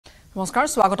নমস্কাৰ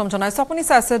স্বাগতম জনাইছো আপুনি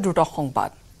চাইছে দ্ৰুত সংবাদ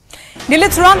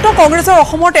দিল্লীত চূড়ান্ত কংগ্ৰেছৰ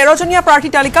অসমৰ 13 জনীয়া প্ৰাৰ্থী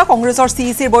তালিকা কংগ্ৰেছৰ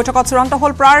সিইসিৰ বৈঠকত চূড়ান্ত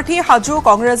হল প্ৰাৰ্থী হাজু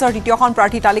কংগ্ৰেছৰ দ্বিতীয়খন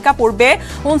প্ৰাৰ্থী তালিকা পূৰ্বে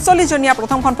 39 জনীয়া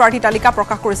প্ৰথমখন প্ৰাৰ্থী তালিকা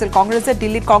প্ৰকাশ কৰিছিল কংগ্ৰেছে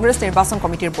দিল্লীত কংগ্ৰেছ নিৰ্বাচন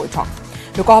কমিটিৰ বৈঠক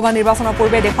লোকসভা নিৰ্বাচনৰ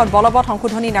পূৰ্বে দেশত বলৱৎ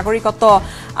সংশোধনী নাগৰিকত্ব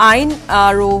আইন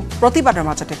আৰু প্ৰতিবাদৰ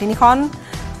মাজতে তিনিখন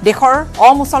দেশৰ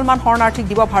অমুছলমান শৰণাৰ্থীক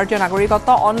দিব ভাৰতীয় নাগৰিকত্ব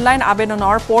অনলাইন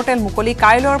আবেদনৰ পোৰ্টেল মুকলি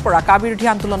কাইলৈৰ পৰা কাবিৰোধী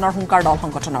আন্দোলনৰ হুংকাৰ দল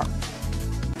সংগঠনৰ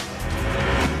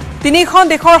তিনিখন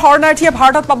দেশৰ শৰণাৰ্থীয়ে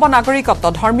ভাৰতত পাব নাগৰিকত্ব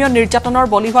ধৰ্মীয় নিৰ্যাতনৰ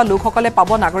বলি হোৱা লোকসকলে পাব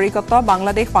নাগৰিকত্ব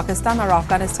বাংলাদেশ পাকিস্তান আৰু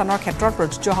আফগানিস্তানৰ ক্ষেত্ৰত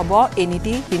প্ৰযোজ্য হ'ব এই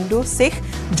নীতি হিন্দু শিখ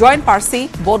জৈন পাৰ্চী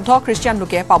বৌদ্ধ খ্ৰীষ্টিয়ান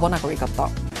লোকে পাব নাগৰিকত্ব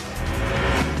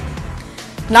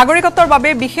নাগৰিকত্বৰ বাবে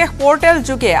বিশেষ পোৰ্টেল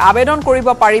যোগে আবেদন কৰিব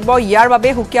পাৰিব ইয়াৰ বাবে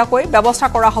হুকিয়াকৈ ব্যৱস্থা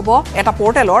কৰা হ'ব এটা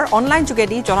পোৰ্টেলৰ অনলাইন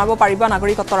যোগেদি জনাব পাৰিব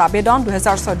নাগৰিকত্বৰ আবেদন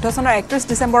 2014 চনৰ 31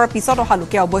 ডিসেম্বৰৰ পিছত অহা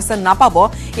লোকে অৱশ্যে নাপাব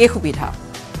এই সুবিধা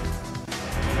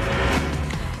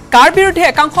কাৰ বিৰুদ্ধে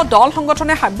একাংশ দল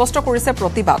সংগঠনে সাব্যস্ত কৰিছে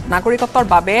প্ৰতিবাদ নাগৰিকত্বৰ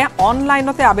বাবে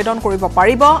অনলাইনতে আবেদন কৰিব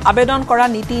পাৰিব আবেদন কৰা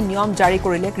নীতি নিয়ম জাৰি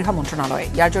কৰিলে গৃহ মন্ত্ৰণালয়ে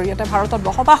ইয়াৰ জৰিয়তে ভাৰতত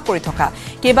বসবাস কৰি থকা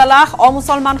কেইবা লাখ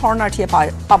অমুছলমান শৰণাৰ্থীয়ে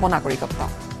পাব নাগৰিকত্ব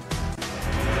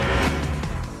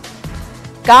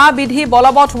কা বিধি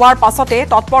বলৱৎ হোৱাৰ পাছতে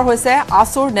তৎপৰ হৈছে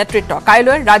আসুৰ নেতৃত্ব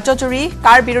কাইলৈ ৰাজ্যজুৰি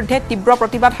কাৰ বিৰুদ্ধে তীব্ৰ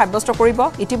প্ৰতিবাদ সাব্যস্ত কৰিব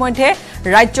ইতিমধ্যে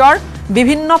ৰাজ্যৰ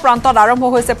বিভিন্ন প্ৰান্তত আৰম্ভ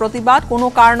হৈছে প্ৰতিবাদ কোনো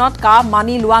কাৰণত কা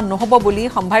মানি লোৱা নহব বুলি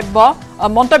সম্ভাৱ্য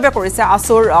মন্তব্য কৰিছে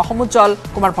আসুৰ সমুজ্জ্বল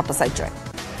কুমাৰ ভট্টাচাৰ্যই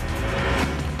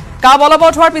কা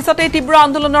বলৱৎ হোৱাৰ পিছতে তীব্ৰ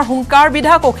আন্দোলনৰ হুংকাৰ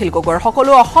বিধায়ক অখিল গগৈৰ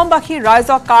সকলো অসমবাসী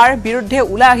ৰাইজক কাৰ বিৰুদ্ধে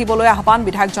ওলাই আহিবলৈ আহ্বান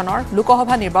বিধায়কজনৰ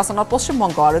লোকসভা নিৰ্বাচনত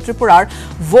পশ্চিমবংগ আৰু ত্ৰিপুৰাৰ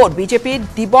ভোট বিজেপি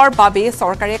দিবৰ বাবে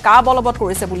চৰকাৰে কা বলৱৎ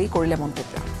কৰিছে বুলি কৰিলে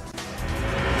মন্তব্য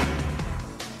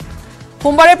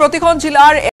সোমবাৰে প্ৰতিখন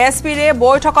জিলাৰ এছপিৰে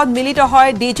বৈঠকত মিলিত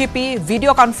হয় ডিজিপি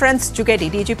ভিডিঅ' কনফাৰেন্স যোগেদি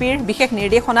ডিজিপিৰ বিশেষ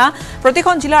নিৰ্দেশনা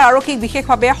প্ৰতিখন জিলাৰ আৰক্ষীক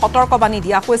বিশেষভাৱে সতৰ্কবাণী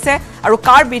দিয়া হৈছে আৰু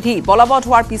কাৰ বিধি বলৱৎ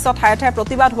হোৱাৰ পিছত ঠায়ে ঠায়ে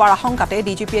প্ৰতিবাদ হোৱাৰ আশংকাতে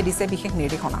ডিজিপিয়ে দিছে বিশেষ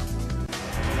নিৰ্দেশনা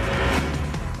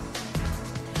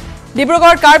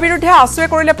ডিব্ৰুগড় কাৰ বিৰুদ্ধে আসুৱে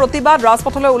কৰিলে প্ৰতিবাদ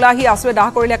ৰাজপথলৈ ওলাই আহি আসুৱে দাহ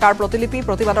কৰিলে কাৰ প্ৰতিলিপি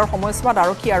প্ৰতিবাদৰ সময়ছোৱাত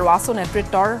আৰক্ষী আৰু আসু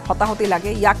নেতৃত্বৰ হতাহতি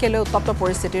লাগে ইয়াকে লৈ উত্তপ্ত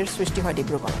পৰিস্থিতিৰ সৃষ্টি হয়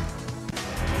ডিব্ৰুগড়ত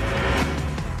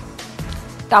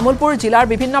তামুলপুৰ জিলাৰ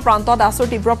বিভিন্ন প্ৰান্তত আসুৰ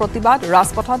তীব্ৰ প্ৰতিবাদ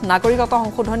ৰাজপথত নাগৰিকত্ব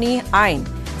সংশোধনী আইন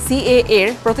CAAৰ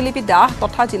প্ৰতিলিপি দাহ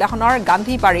তথা জিলাখনৰ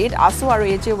গান্ধীবাৰীত আসু আৰু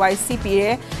AJYCPৰে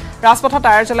ৰাজপথত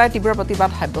টায়াৰ জ্বলাই তীব্ৰ প্ৰতিবাদ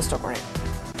সাব্যস্ত কৰে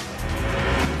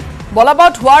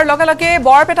বলৱৎ হোৱাৰ লগে লগে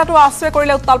বৰপেটাতো আসুৱে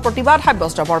কৰিলে উত্তাল প্ৰতিবাদ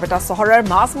সাব্যস্ত বৰপেটা চহৰৰ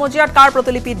মাছমজিয়াত কাৰ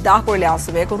প্ৰতিলিপি দাহ কৰিলে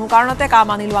আসুৱে কোনো কাৰণতে কা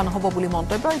মানি লোৱা নহব বুলি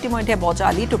মন্তব্য ইতিমধ্যে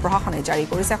বজালিটো প্ৰশাসনে জাৰি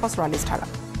কৰিছে 144 ধাৰা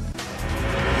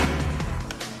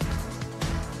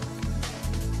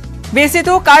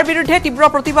বেছিটো কাৰ বিৰুদ্ধে তীব্ৰ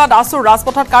প্ৰতিবাদ আসুৰ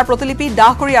ৰাজপথত কাৰ প্ৰতিলিপি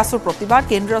দাহ কৰি আসুৰ প্ৰতিবাদ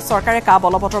কেন্দ্ৰীয় চৰকাৰে কা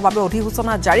বলৱৎৰ বাবে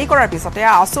অধিসূচনা জাৰি কৰাৰ পিছতে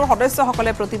আসুৰ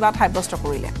সদস্যসকলে প্ৰতিবাদ সাব্যস্ত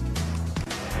কৰিলে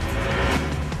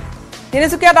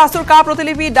তিনিচুকীয়াত আসুৰ কা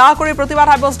প্ৰতিলিপি দাহ কৰি প্ৰতিবাদ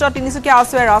সাব্যস্ত তিনিচুকীয়া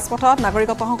আসুৱে ৰাজপথত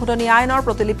নাগৰিকত্ব সংশোধনী আইনৰ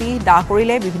প্ৰতিলিপি দাহ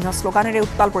কৰিলে বিভিন্ন শ্লোগানেৰে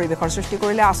উত্তাল পৰিৱেশৰ সৃষ্টি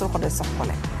কৰিলে আসুৰ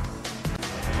সদস্যসকলে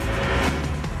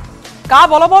কা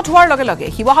বলৱৎ হোৱাৰ লগে লগে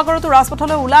শিৱসাগৰতো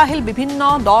ৰাজপথলৈ ওলাই আহিল বিভিন্ন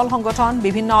দল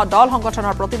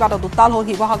সংগঠনৰ প্ৰতিবাদত উত্তাল হ'ল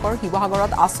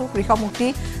শিৱসাগৰত আসু কৃষক মুক্তি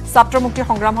ছাত্ৰ মুক্তি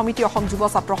সংগ্ৰাম সমিতি অসম যুৱ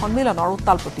ছাত্ৰ সন্মিলনৰ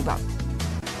উত্তাল প্ৰতিবাদ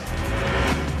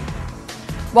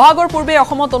বহাগৰ পূৰ্বে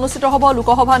অসমত অনুষ্ঠিত হ'ব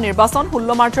লোকসভা নিৰ্বাচন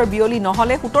 16 মাৰ্চৰ বিয়লি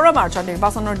নহলে 17 মাৰ্চৰ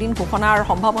নিৰ্বাচনৰ দিন ঘোষণাৰ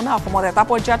সম্ভাৱনা অসমত এটা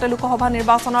পৰ্যায়তে লোকসভা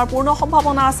নিৰ্বাচনৰ পূৰ্ণ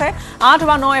সম্ভাৱনা আছে 8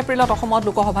 বা 9 এপ্ৰিলত অসমত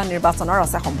লোকসভা নিৰ্বাচনৰ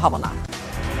আছে সম্ভাৱনা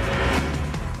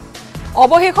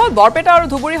অৱশেষত বৰপেটা আৰু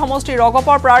ধুবুৰী সমষ্টিৰ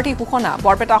ৰগপৰ প্ৰাৰ্থী ঘোষণা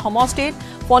বৰপেটা সমষ্টিত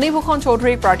ফণীভূষণ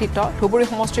চৌধুৰীৰ প্ৰাৰ্থিত্ব ধুবুৰী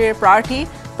সমষ্টিৰ প্ৰাৰ্থী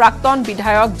প্ৰাক্তন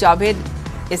বিধায়ক জাভেদ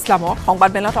ইছলামক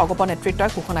সংবাদমেলত অগপ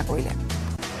নেতৃত্বই ঘোষণা কৰিলে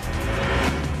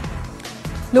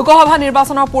লোকসভা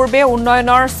নিৰ্বাচনৰ পূৰ্বে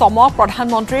উন্নয়নৰ চমক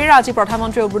প্ৰধানমন্ত্ৰীৰ আজি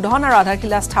প্ৰধানমন্ত্ৰীৰ উদ্বোধন আৰু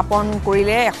আধাৰশিলা স্থাপন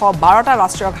কৰিলে 112টা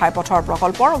ৰাষ্ট্ৰীয় ঘাইপথৰ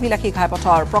প্ৰকল্পৰ অভিলাষী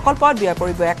ঘাইপথৰ প্ৰকল্পত ব্যয়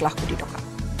কৰিব 1 লাখ কোটি টকা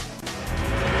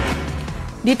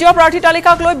দ্বিতীয় প্ৰাৰ্থী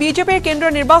তালিকাক লৈ বিজেপিৰ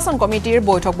কেন্দ্ৰীয় নিৰ্বাচন কমিটিৰ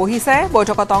বৈঠক বহিছে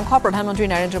বৈঠকত অংশ প্ৰধানমন্ত্ৰী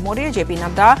নৰেন্দ্ৰ মোদী জেপি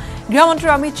নাড্ডা গৃহমন্ত্ৰী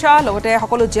অমিত শাহ লগতে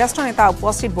সকলো জ্যেষ্ঠ নেতা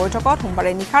উপস্থিত বৈঠকত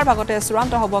সোমবাৰে নিশাৰ ভাগতে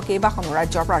চূড়ান্ত হ'ব কেইবাখনো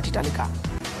ৰাজ্যৰ প্ৰাৰ্থী তালিকা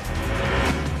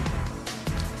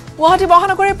গুৱাহাটী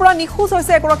মহানগৰীৰ পৰা নিখোজ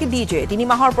হৈছে এগৰাকী ডিজে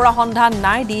 3 মাহৰ পৰা সন্ধান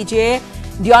নাই ডিজে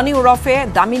দিয়ানী উৰফে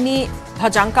দামিনী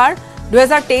ভজাংকাৰ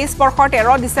 2023 বৰ্ষৰ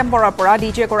 13 ডিচেম্বৰৰ পৰা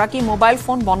ডিজে গৰাকী মোবাইল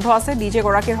ফোন বন্ধ আছে ডিজে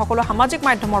গৰাকীৰ সকলো সামাজিক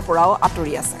মাধ্যমৰ পৰাও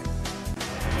আঁতৰি আছে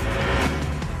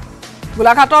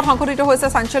গোলাঘাটত সংঘটিত হৈছে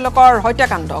চাঞ্চল্যকৰ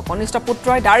হত্যাকাণ্ড কনিষ্ঠ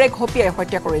পুত্ৰই ডাইৰেক্ট হপিয়াই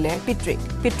হত্যা কৰিলে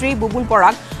পিতৃ বুবুল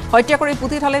বৰাক হত্যা কৰি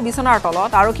পুতি থলে বিছনাৰ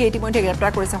তলত আৰক্ষী ইতিমধ্যে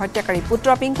গ্ৰেপ্তাৰ কৰিছে হত্যাকাৰী পুত্ৰ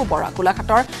পিংকু বৰা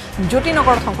গোলাঘাটৰ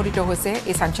জ্যোতিনগৰত সংঘটিত হৈছে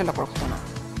এই চাঞ্চল্যকৰ ঘটনা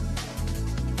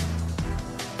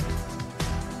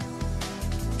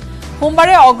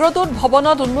সোমবাৰে অগ্ৰদূত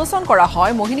ভৱনত উন্মোচন কৰা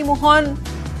হয় মোহিনী মোহন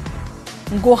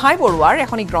গোহাই বৰুৱাৰ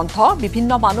এখনি গ্ৰন্থ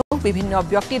বিভিন্ন মানুহ বিভিন্ন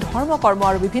ব্যক্তি ধৰ্ম কৰ্ম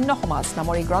আৰু বিভিন্ন সমাজ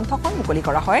নামৰ এই গ্ৰন্থখন মুকলি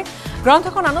কৰা হয়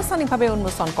গ্ৰন্থখন আনুষ্ঠানিকভাৱে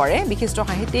উন্মোচন কৰে বিশিষ্ট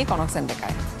সাহিত্যিক কনক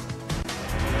ডেকাই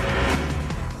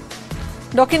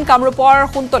দক্ষিণ কামৰূপৰ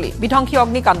সুন্তলি বিধ্বংসী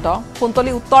অগ্নিকাণ্ড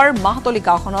সুন্তলি উত্তৰ মাহতলি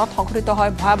গাঁওখনত সংঘটিত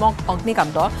হয় ভয়াৱহ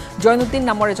অগ্নিকাণ্ড জয়নুদ্দিন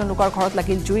নামৰ এজন লোকৰ ঘৰত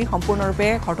লাগিল জুই সম্পূৰ্ণৰূপে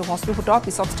ঘৰটো ভস্মীভূত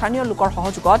পিছত স্থানীয় লোকৰ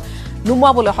সহযোগত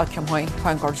নুমুৱাবলৈ সক্ষম হয়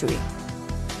ভয়ংকৰ জুই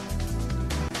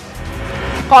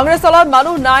কংগ্ৰেছ দলত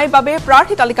মানুহ নাই বাবে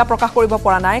প্ৰাৰ্থী তালিকা প্ৰকাশ কৰিব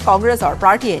পৰা নাই কংগ্ৰেছৰ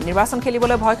প্ৰাৰ্থীয়ে নিৰ্বাচন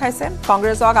খেলিবলৈ ভয় খাইছে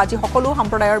কংগ্ৰেছক আজি সকলো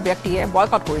সম্প্ৰদায়ৰ ব্যক্তিয়ে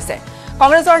বয়কট কৰিছে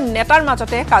কংগ্ৰেছৰ নেতাৰ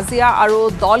মাজতে কাজিয়া আৰু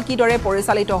দল কিদৰে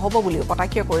পৰিচালিত হ'ব বুলি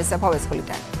কটাক্ষ কৰিছে ভৱেশ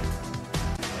কলিতাই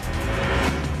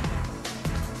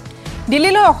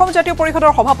দিল্লীলৈ অসম জাতীয়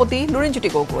পৰিষদৰ সভাপতি লুৰিণজ্যোতি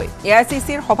গগৈ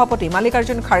এআইচিচিৰ সভাপতি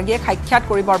মাল্লিকাৰ্জুন খাৰ্গে সাক্ষাৎ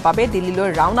কৰিবৰ বাবে দিল্লীলৈ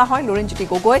ৰাওনা হয় লুৰিণজ্যোতি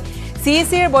গগৈ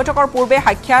চিইচিৰ বৈঠকৰ পূৰ্বে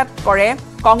সাক্ষাৎ কৰে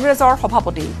কংগ্ৰেছৰ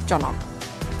সভাপতিজনক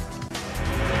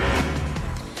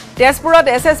তেজপুৰত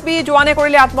এছএছবি জোৱানে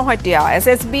কৰিলে আত্মহত্যা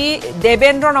এছএছবি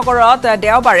দেবেন্দ্ৰ নগৰত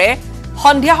দেওবাৰে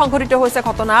সন্ধিয়া সংঘটিত হৈছে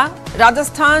ঘটনা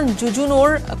ৰাজস্থান জুজুনুৰ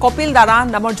কপিল দাৰা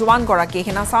নামৰ জোৱানগৰাকী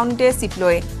সেনা চাউণ্টে চিট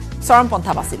লৈ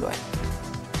চৰমপন্থা বাছি লয়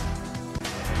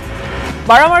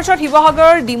 12 মাৰ্চত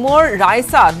শিৱসাগৰ ডিমোৰ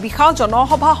ৰাইচাত বিশাল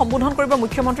জনসভা সম্বোধন কৰিব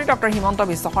মুখ্যমন্ত্ৰী ডক্টৰ হিমন্ত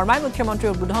বিশ্ব শৰ্মাই মুখ্যমন্ত্ৰী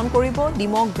উদ্বোধন কৰিব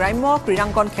ডিমো গ্ৰাম্য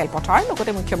ক্ৰীড়াংগন খেলপথাৰ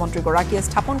লগতে মুখ্যমন্ত্ৰীগৰাকীয়ে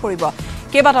স্থাপন কৰিব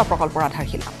কেইবাটাও প্ৰকল্পৰ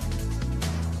আধাৰশিলা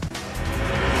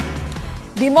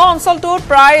ডিমো অঞ্চলটোত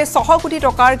প্ৰায় 600 কোটি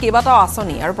টকাৰ কেইবাটাও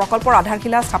আঁচনি আৰু প্ৰকল্পৰ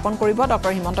আধাৰশিলা স্থাপন কৰিব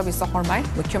ডক্টৰ হিমন্ত বিশ্ব শৰ্মাই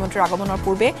মুখ্যমন্ত্ৰীৰ আগমনৰ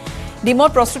পূৰ্বে ডিমোৰ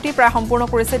প্ৰস্তুতি প্ৰায় সম্পূৰ্ণ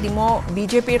কৰিছে ডিমো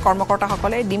বিজেপিৰ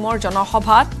কৰ্মকৰ্তাসকলে ডিমোৰ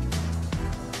জনসভাত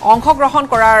অংশগ্ৰহণ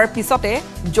কৰাৰ পিছতে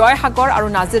জয়সাগৰ আৰু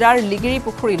নাজিৰাৰ লিগিৰি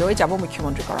পুখুৰীলৈ যাব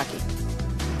মুখ্যমন্ত্ৰীগৰাকী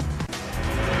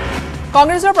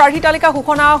কংগ্ৰেছৰ প্ৰাৰ্থী তালিকা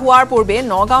ঘোষণা হোৱাৰ পূৰ্বে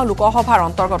নগাঁও লোকসভাৰ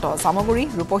অন্তৰ্গত সামগুৰি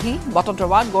ৰূপহী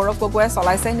বটদ্ৰৱাত গৌৰৱ গগৈয়ে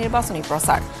চলাইছে নিৰ্বাচনী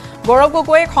প্ৰচাৰ গৌৰৱ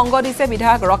গগৈক সংগ দিছে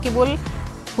বিধায়ক ৰকিবুল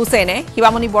হুছেইনে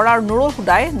শিৱামণি বৰা আৰু নুৰুল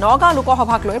হুদাই নগাঁও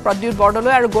লোকসভাক লৈ প্ৰদ্যুৎ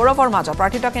বৰদলৈ আৰু গৌৰৱৰ মাজত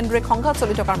প্ৰাৰ্থিতা কেন্দ্ৰিক সংঘাত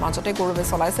চলি থকাৰ মাজতে গৌৰৱে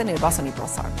চলাইছে নিৰ্বাচনী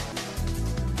প্ৰচাৰ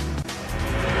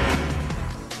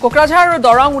কোকৰাঝাৰ আৰু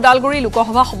দৰং উদালগুৰি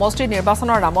লোকসভা সমষ্টিৰ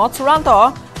নিৰ্বাচনৰ নামত চূড়ান্ত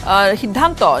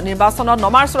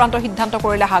সিদ্ধান্ত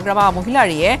কৰিলে হাগ্ৰামা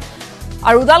মহিলাৰীয়ে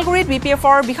আৰু উদালগুৰিত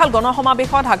বিপিএফৰ বিশাল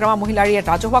গণসমাবেশত হাগ্ৰামা মহিলাৰীয়ে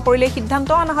ৰাজহুৱা কৰিলে সিদ্ধান্ত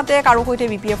আনহাতে কাৰো সৈতে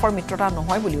বিপিএফৰ মিত্ৰতা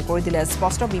নহয় বুলিও কৰি দিলে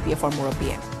স্পষ্ট বিপিএফৰ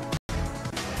মুৰব্বীয়ে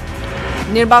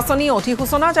নিৰ্বাচনী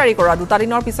অধিসূচনা জাৰি কৰা দুটা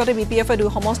দিনৰ পিছতে বিপিএফে দুই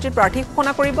সমষ্টিৰ প্ৰাৰ্থী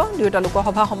ঘোষণা কৰিব দুয়োটা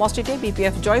লোকসভা সমষ্টিতে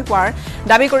বিপিএফ জয় হোৱাৰ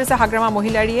দাবী কৰিছে হাগ্ৰামা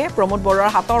মহিলাৰীয়ে প্ৰমোদ বৰুৱাৰ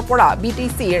হাতৰ পৰা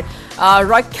বিটিচিৰ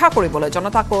ৰক্ষা কৰিবলৈ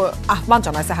জনতাক আহ্বান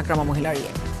জনাইছে হাগ্ৰামা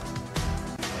মহিলাৰীয়ে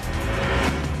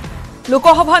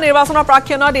লোকসভা নিৰ্বাচনৰ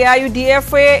প্ৰাক্ষণত এআইইউডিএফ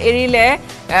এৰিলে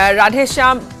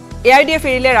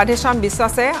ৰাধেশ্যাম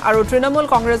বিশ্বাসে আৰু তৃণমূল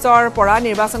কংগ্ৰেছৰ পৰা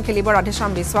নিৰ্বাচন খেলিব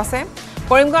ৰাধেশ্যাম বিশ্বাসে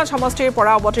কৰিমগঞ্জ সমষ্টিৰ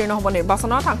পৰা অৱতীৰ্ণ হ'ব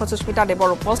নিৰ্বাচনত সাংসদ সুস্মিতা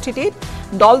দেৱৰ উপস্থিতিত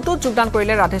দলটোত যোগদান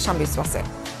কৰিলে ৰাধেশ্যাম বিশ্বাসে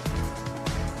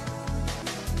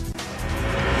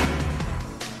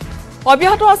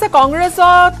অব্যাহত আছে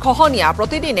কংগ্ৰেছত খহনীয়া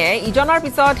প্ৰতিদিনে ইজনৰ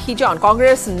পিছত সিজন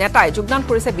কংগ্ৰেছ নেতাই যোগদান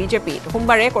কৰিছে বিজেপিত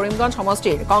সোমবাৰে কৰিমগঞ্জ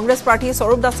সমষ্টিৰ কংগ্ৰেছ প্ৰাৰ্থী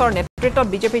স্বৰূপ দাসৰ নেতৃত্বত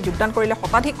বিজেপি যোগদান কৰিলে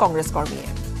শতাধিক কংগ্ৰেছ কৰ্মীয়ে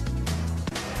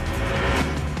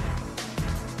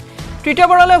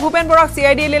তৃতীয়বাৰলৈ ভূপেন বৰাক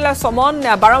চিআইডিলৈ সমন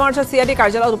 12 মাৰ্চত চিআইডি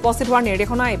কাৰ্যালয়ত উপস্থিত হোৱাৰ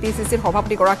নিৰ্দেশনা এপিচিচিৰ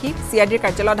সভাপতিগৰাকী চিআইডিৰ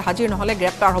কাৰ্যালয়ত হাজিৰ নহলে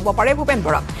গ্ৰেপ্তাৰ হ'ব পাৰে ভূপেন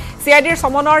বৰা চিআইডিৰ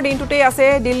সমনৰ দিনটোতেই আছে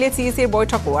দিল্লীত চিইচিৰ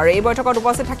বৈঠকো আৰু এই বৈঠকত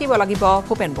উপস্থিত থাকিব লাগিব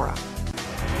ভূপেন বৰা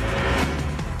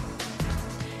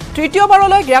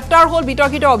তৃতীয়বাৰলৈ গ্ৰেপ্তাৰ হ'ল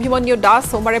বিতৰ্কিত অভিমন্যু দাস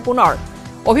সোমবাৰে পুনৰ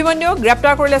অভিমন্যুক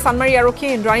গ্ৰেপ্তাৰ কৰিলে চানমাৰী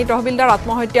আৰক্ষীয়ে ইন্দ্ৰাণী তহবিলদাৰ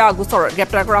আত্মহত্যা গোচৰ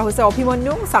গ্ৰেপ্তাৰ কৰা হৈছে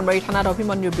অভিমন্যু চানমাৰী থানাত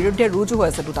অভিমন্যুৰ বিৰুদ্ধে ৰুজু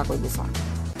হৈছে দুটাকৈ গোচৰ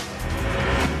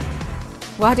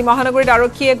গুৱাহাটী মহানগৰীত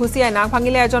আৰক্ষীয়ে ঘুচিয়াই নাক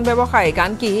ভাঙিলে এজন ব্যৱসায়ী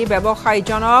গানকি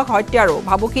ব্যৱসায়ীজনক হত্যাৰো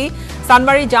ভাবুকি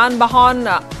চানমাৰী যান বাহন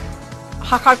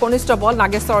শাখাৰ কনিষ্টবল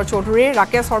নাগেশ্বৰ চৌধুৰী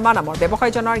ৰাকেশ শৰ্মা নামৰ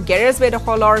ব্যৱসায়ীজনৰ গেৰেজ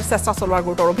বেদখলৰ চেষ্টা চলোৱাৰ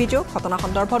গুৰুতৰ অভিযোগ ঘটনা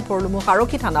সন্দৰ্ভত ভৰলুমুখ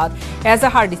আৰক্ষী থানাত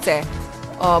এজাহাৰ দিছে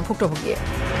ভুক্তভোগীয়ে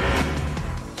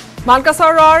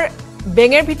মানকাছৰৰ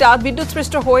বেঙেৰ ভিটাত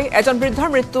বিদ্যুৎস্পৃষ্ট হৈ এজন বৃদ্ধৰ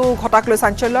মৃত্যু ঘটাক লৈ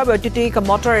চাঞ্চল্য বৈদ্যুতিক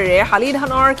মটৰেৰে শালি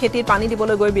ধানৰ খেতিত পানী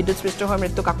দিবলৈ গৈ বিদ্যুৎস্পৃষ্ট হৈ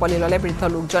মৃত্যুক আঁকোৱালি ল'লে বৃদ্ধ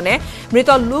লোকজনে মৃত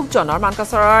লোকজনৰ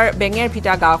মানকাছৰৰ বেঙেৰ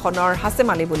ভিটা গাঁওখনৰ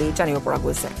হাছেমালি বুলি জানিব পৰা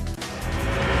গৈছে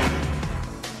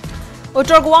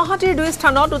উত্তৰ গুৱাহাটীৰ দুই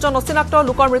স্থানত দুজন অচিনাক্ত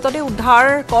লোকৰ মৃতদেহ উদ্ধাৰ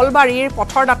কলবাৰীৰ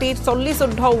পথৰ দাঁতিত 40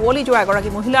 উৱলি যোৱা এগৰাকী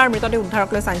মহিলাৰ মৃতদেহ উদ্ধাৰক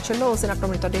লৈ চাঞ্চল্য অচিনাক্ত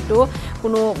মৃতদেহটো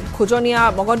কোনো খুজনীয়া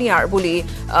মগনীয়াৰ বুলি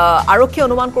আৰক্ষীয়ে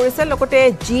অনুমান কৰিছে লগতে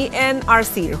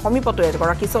জিএনআৰচিৰ সমীপতে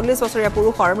এগৰাকী 40 বছৰীয়া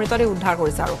পুৰুষৰ মৃতদেহ উদ্ধাৰ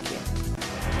কৰিছে আৰক্ষীয়ে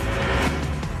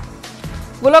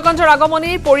গোলকগঞ্জৰ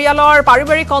আগমনী পৰিয়ালৰ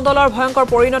পাৰিবাৰিক কন্দলৰ ভয়ংকৰ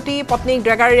পৰিণতি পত্নীক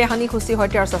ড্ৰেগাৰেৰে হানি খুচি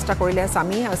হত্যাৰ চেষ্টা কৰিলে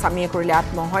স্বামী আৰু স্বামীয়ে কৰিলে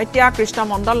আত্মহত্যা কৃষ্ণ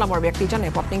মণ্ডল নামৰ ব্যক্তিজনে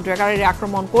পত্নীক ড্ৰেগাৰেৰে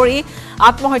আক্ৰমণ কৰি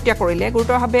আত্মহত্যা কৰিলে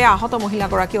গুৰুতৰভাৱে আহত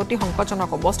মহিলাগৰাকী অতি সংকটজনক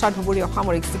অৱস্থাত ধুবুৰী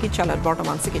অসামৰিক চিকিৎসালয়ত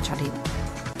বৰ্তমান চিকিৎসাধীন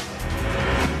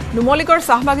নুমলীগড়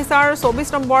চাহবাগিচাৰ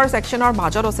 24 নম্বৰ সেকশনৰ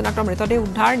মাজত অচিনাক্ত মৃতদেহ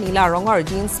উদ্ধাৰ নীলা ৰঙৰ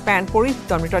জিন্স পেণ্ট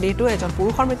পৰিহিত মৃতদেহটো এজন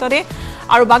পুৰুষৰ মৃতদেহ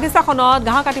আৰু বাগিচাখনত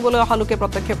ঘাঁহ কাটিবলৈ অহা লোকে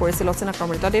প্ৰত্যক্ষ কৰিছিল অচিনাক্ত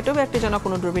মৃতদেহটো ব্যক্তিজনক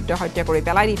কোনো দুৰ্বৃত্তই হত্যা কৰি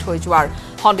পেলাই দি থৈ যোৱাৰ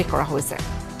সন্দেহ কৰা হৈছে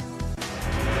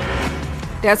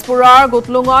তেজপুৰৰ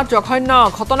গুটলুঙত জঘন্য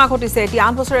ঘটনা ঘটিছে এতিয়া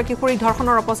 8 বছৰীয়া কিশোৰীক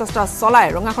ধৰ্ষণৰ অপচেষ্টা চলাই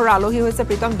ৰঙাখৰৰ আলহী হৈছে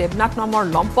প্ৰীতম দেৱনাথ নামৰ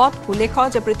লম্পট উল্লেখ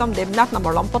যে প্ৰীতম দেৱনাথ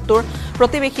নামৰ লম্পটটোৰ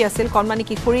প্ৰতিবেশী আছিল কণমানি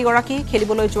কিশোৰীগৰাকী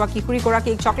খেলিবলৈ যোৱা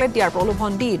কিশোৰীগৰাকীক চকলেট দিয়াৰ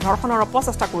প্ৰলোভন দি ধৰ্ষণৰ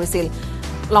অপচেষ্টা কৰিছিল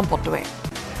লম্পটটোৱে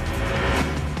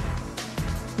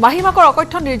মাহিমাকৰ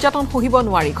অকথ্য নিৰ্যাতন সহিব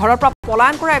নোৱাৰি ঘৰৰ পৰা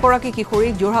পলায়ন কৰা এগৰাকী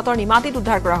কিশোৰীক যোৰহাটৰ নিমাতীত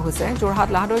উদ্ধাৰ কৰা হৈছে যোৰহাট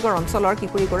লাহদৈগড় অঞ্চলৰ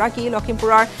কিশোৰীগৰাকী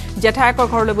লখিমপুৰৰ জেঠায়েকৰ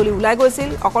ঘৰলৈ বুলি ওলাই গৈছিল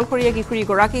অকলশৰীয়া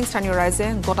কিশোৰীগৰাকীক স্থানীয় ৰাইজে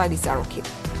গতাই দিছে আৰক্ষী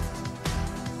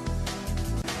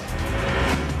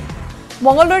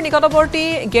মঙ্গলদৈৰ নিকটৱৰ্তী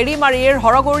গেৰিমাৰীৰ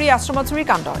হৰগৌৰী আশ্ৰমত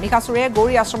চুৰিকাণ্ড নিকাচুৰে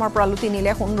গৌৰী আশ্ৰমৰ পৰা লুটি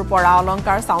নিলে সোণ ৰূপৰ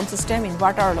অলংকাৰ সাউণ্ড সিস্টেম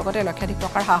ইনভাৰ্টাৰৰ লগতে লক্ষাধিক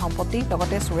টকাৰ সা সম্পত্তি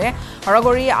লগতে চুৰে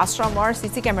হৰগৌৰী আশ্ৰমৰ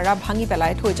সিসি কেমেৰা ভাঙি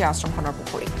পেলাই থৈ যায় আশ্ৰমখনৰ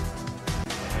পুখুৰী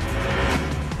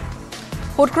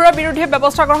সুদখোৰৰ বিৰুদ্ধে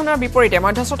ব্যৱস্থা গ্ৰহণৰ বিপৰীতে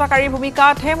মধ্যস্থতাকাৰীৰ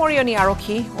ভূমিকাতহে মৰিয়নি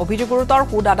আৰক্ষী অভিযোগ গুৰুতৰ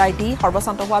সুদ আদায় দি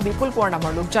সৰ্বশান্ত হোৱা বিপুল কোঁৱৰ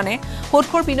নামৰ লোকজনে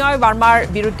সুদখোৰ বিনয় বাৰ্মাৰ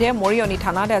বিৰুদ্ধে মৰিয়নি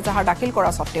থানাত এজাহাৰ দাখিল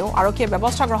কৰা সত্ত্বেও আৰক্ষীয়ে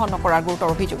ব্যৱস্থা গ্ৰহণ নকৰাৰ গুৰুতৰ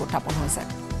অভিযোগ উত্থাপন হৈছে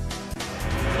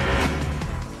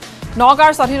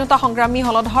নগাঁৱৰ স্বাধীনতা সংগ্ৰামী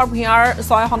হলধৰ ভূঞাৰ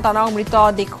 6 সন্তানক মৃত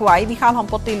দেখুৱাই বিশাল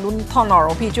সম্পত্তি লুণ্ঠনৰ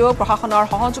অভিযোগ প্ৰশাসনৰ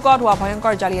সহযোগত হোৱা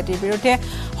ভয়ংকৰ জালিয়াতিৰ বিৰুদ্ধে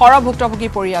সৰভুক্তভোগী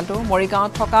পৰিয়ালটো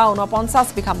মৰিগাঁৱত থকা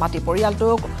 49 বিঘা মাটি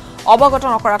পৰিয়ালটোক অৱগত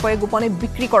নকৰাকৈ গোপনে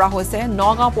বিক্ৰী কৰা হৈছে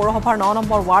নগাঁও পৌৰসভাৰ 9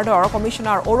 নম্বৰ ৱাৰ্ডৰ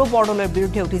কমিশনাৰ অৰু বৰদলৈৰ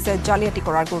বিৰুদ্ধে উঠিছে জালিয়াতি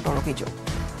কৰাৰ গুৰুতৰ অভিযোগ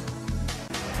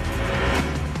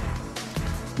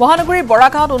মহানগৰীৰ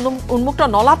বৰাগাঁৱত উন্মুক্ত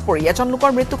নলাত পৰি এজন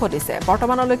লোকৰ মৃত্যু ঘটিছে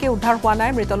বৰ্তমানলৈকে উদ্ধাৰ হোৱা নাই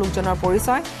মৃত লোকজনৰ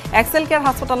পৰিচয় এক্সেল কেয়াৰ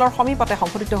হাস্পতালৰ সমীপতে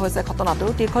সংঘটিত হৈছে ঘটনাটো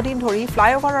দীৰ্ঘদিন ধৰি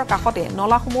ফ্লাইঅভাৰৰ কাষতে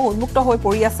নলাসমূহ উন্মুক্ত হৈ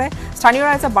পৰি আছে স্থানীয়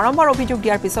ৰাইজে বাৰম্বাৰ অভিযোগ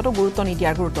দিয়াৰ পিছতো গুৰুত্ব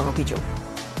নিদিয়াৰ গুৰুতৰ অভিযোগ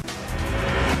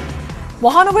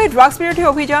মহানগৰী ড্ৰাগছ বিৰোধী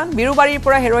অভিযান বিৰুবাৰীৰ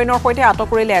পৰা হেৰইনৰ সৈতে আটক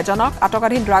কৰিলে এজনক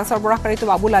আটকাধীন ড্ৰাগছ সৰবৰাহকাৰীটো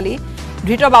বাবুল আলী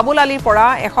ধৃত বাবুল আলীৰ পৰা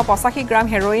 185 গ্ৰাম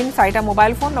হেৰইন 4টা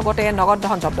মোবাইল ফোন লগতে নগদ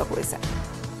ধন জব্দ কৰিছে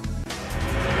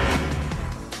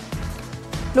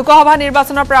লোকসভা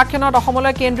নিৰ্বাচনৰ প্ৰাক্ষণত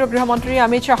অসমলৈ কেন্দ্ৰীয় গৃহমন্ত্ৰী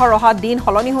অমিত শ্বাহৰ অহা দিন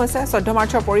সলনি হৈছে 14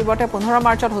 মাৰ্চৰ পৰিৱৰ্তে 15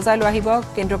 মাৰ্চত হোজাই লৈ আহিব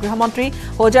কেন্দ্ৰীয় গৃহমন্ত্ৰী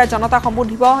হোজাই জনতাক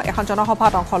সম্বোধিব এখন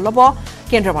জনসভাত অংশ ল'ব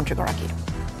কেন্দ্ৰীয় মন্ত্ৰীগৰাকী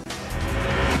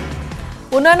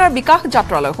উন্নয়নৰ বিকাশ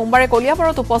যাত্ৰালৈ সোমবাৰে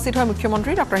কলিয়াবৰত উপস্থিত হৈ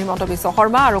মুখ্যমন্ত্ৰী ডক্টৰ হিমন্ত বিশ্ব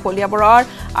শৰ্মা আৰু কলিয়াবৰৰ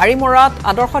আৰিমৰাত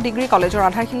আদৰ্শ ডিগ্ৰী কলেজৰ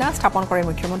আধাৰশিলা স্থাপন কৰে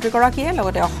মুখ্যমন্ত্ৰীগৰাকীয়ে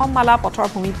লগতে অসম মালা পথৰ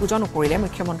ভূমি পূজন কৰিলে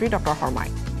মুখ্যমন্ত্ৰী ডক্টৰ শৰ্মাই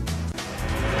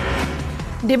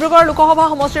ডিব্ৰুগড় লোকসভা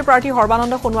সমষ্টিৰ প্ৰাৰ্থী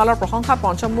সৰ্বানন্দ সোণোৱালৰ প্ৰশংসাত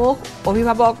পঞ্চমুখ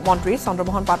অভিভাৱক মন্ত্ৰী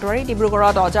চন্দ্ৰমোহন পাটোৱাৰী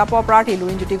ডিব্ৰুগড়ত অজাপ প্ৰাৰ্থী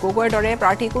লুৰিণজ্যোতি গগৈৰ দৰে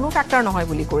প্ৰাৰ্থী কোনো ফেক্টৰ নহয়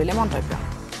বুলি কৰিলে মন্তব্য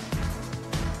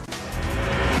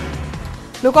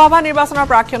লোকসভা নিৰ্বাচনৰ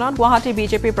প্ৰাক্ষণত গুৱাহাটী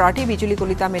বিজেপি প্ৰাৰ্থী বিজুলী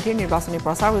কলিতা মেধিৰ নিৰ্বাচনী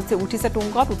প্ৰচাৰ উঠিছে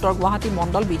তুংগত উত্তৰ গুৱাহাটী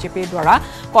মণ্ডল বিজেপিৰ দ্বাৰা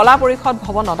কলা পৰিষদ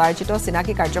ভৱনত আয়োজিত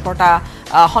চিনাকি কাৰ্যকৰ্তা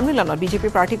সন্মিলনত বিজেপি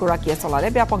প্ৰাৰ্থীগৰাকীয়ে চলালে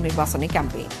ব্যাপক নিৰ্বাচনী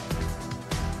কেম্পেইন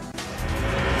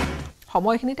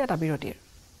সময়খিনিতে এটা বিৰতিৰ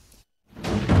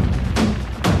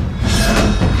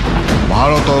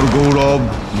ভাৰতৰ গৌৰৱ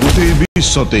গোটেই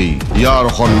বিশ্বতেই ইয়াৰ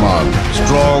সন্মান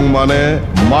ষ্ট্ৰং মানে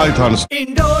মাইথান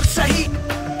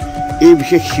এই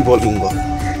বিশেষ শিৱলিংগ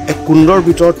এক কুণ্ডৰ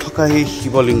ভিতৰত থকা এই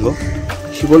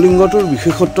শিৱলিংগটোৰ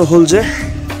বিশেষত্ব হ'ল যে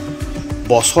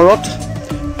বছৰত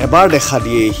এবাৰ দেখা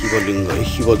দিয়ে এই শিৱলিংগ এই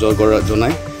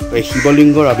শিৱজনাই এই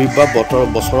শিৱলিংগৰ আৱিৰ্ভাৱ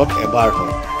বছৰত এবাৰ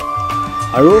হয়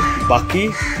আৰু বাকী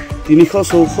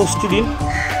 364 দিন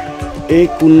এই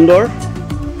কুণ্ডৰ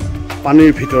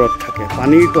পানীৰ ভিতৰত থাকে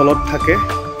পানীৰ তলত থাকে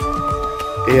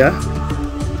এয়া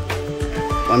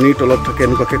পানীৰ তলত থাকে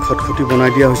এনেকুৱাকৈ খটখটি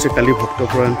বনাই দিয়া হৈছে কালি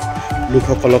ভক্তপ্ৰাণ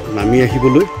লোকসকলক নামি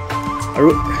আহিবলৈ আৰু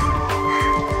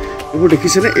এইবোৰ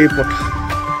দেখিছেনে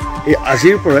এই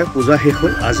আজিৰ পৰাই পূজা শেষ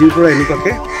হ'ল আজিৰ পৰা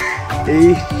এনেকুৱাকৈ এই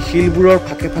শিলবোৰৰ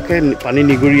ফাকে ফাকে পানী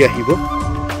নিগৰি আহিব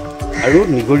আৰু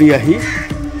নিগৰি আহি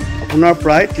আপোনাৰ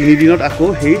প্ৰায় 3 দিনত আকৌ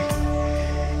সেই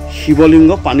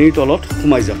শিৱলিংগ পানীৰ তলত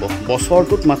সোমাই যাব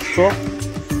বছৰটোত মাত্ৰ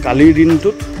কালিৰ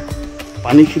দিনটোত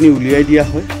পানীখিনি উলিয়াই দিয়া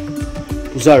হয়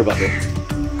পূজাৰ বাবে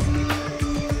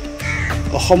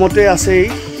অসমতে আছে এই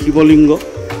শিৱলিংগ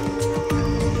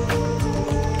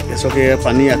এচকে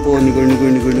পানী আকৌ নিগৰি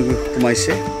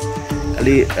সোমাইছে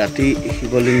কালি ৰাতি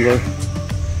শিৱলিংগৰ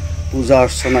পূজা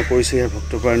অৰ্চনা কৰিছে ইয়াৰ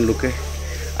ভক্তপ্ৰাণ লোকে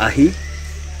আহি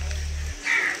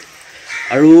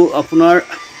আৰু আপোনাৰ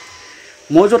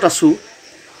মই য'ত আছোঁ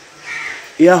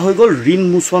এয়া হৈ গ'ল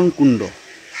ঋণমোচন কুণ্ড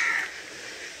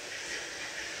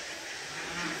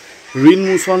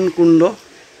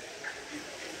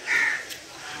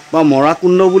বা মৰা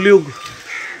কুণ্ড বুলিও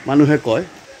মানুহে কয়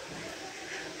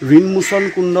ঋণমোচন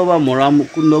কুণ্ড বা মৰা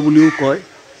কুণ্ড বুলিও কয়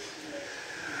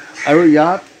আৰু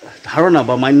ইয়াত ধাৰণা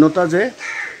বা মান্যতা যে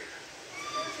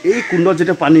এই কুণ্ডত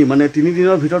যেতিয়া পানী মানে 3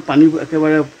 দিনৰ ভিতৰত পানী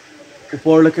একেবাৰে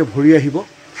ওপৰলৈকে ভৰি আহিব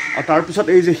আৰু তাৰপিছত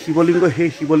এই যে শিৱলিংগ সেই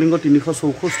শিৱলিংগ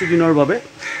 364 দিনৰ বাবে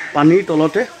পানীৰ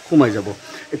তলতে সোমাই যাব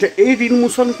এতিয়া এই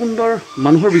ঋণমোচন কুণ্ডৰ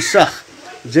মানুহৰ বিশ্বাস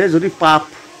যে যদি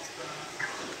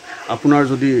আপোনাৰ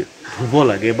যদি ধুব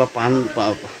লাগে বা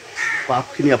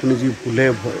পাপখিনি আপুনি যি ভুলে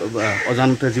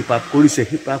অজানতে যি পাপ কৰিছে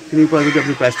সেই পাপখিনিৰ পৰা যদি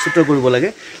আপুনি প্ৰায়শ্চিত্ত কৰিব লাগে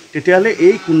তেতিয়াহ'লে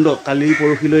এই কুণ্ড কালি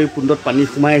পৰহিলৈ এই কুণ্ডত পানী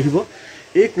সোমাই আহিব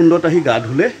এই কুণ্ডত আহি গা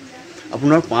ধুলে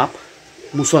আপোনাৰ পাপ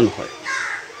মোচন হয়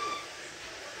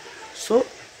চ'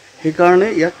 সেইকাৰণে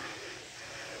ইয়াক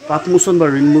পাপ মোচন বা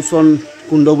ঋণমোচন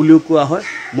কুণ্ড বুলিও কোৱা হয়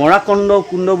মৰা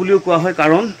কুণ্ড বুলিও কোৱা হয়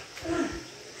কাৰণ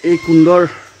এই কুণ্ডৰ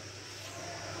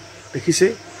দেখিছে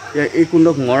এই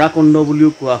কুণ্ডক মৰা কুণ্ড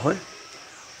বুলিও কোৱা হয়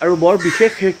আৰু বৰ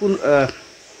বিশেষ সেই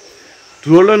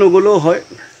দূৰলৈ নগ'লেও হয়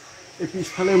এই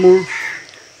পিছফালে মোৰ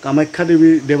কামাখ্যা দেৱী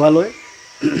দেৱালয়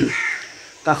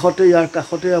ইয়াৰ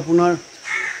কাষতে আপোনাৰ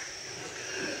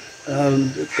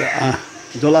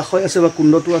জলাশয় আছে বা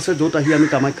কুণ্ডটো আছে য'ত আহি আমি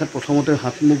কামাখ্যাত প্ৰথমতে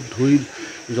হাত মুখ ধুই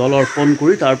জল অৰ্পণ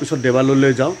কৰি তাৰপিছত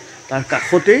দেৱালয়লৈ যাওঁ তাৰ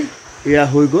কাষতেই এয়া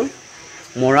হৈ গ'ল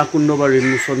মৰা কুণ্ড বা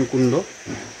ঋণমোচন কুণ্ড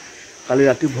কালি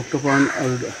ৰাতি ভক্তপ্ৰাণ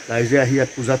ৰাইজে আহি ইয়াত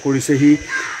পূজা কৰিছেহি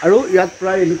আৰু ইয়াত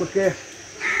প্ৰায় এনেকুৱাকৈ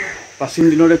প্ৰাচীন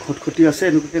দিনৰে খটখটি আছে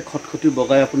এনেকুৱাকৈ খটখটি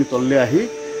বগাই আপুনি তললৈ আহি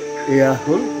এয়া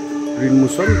হ'ল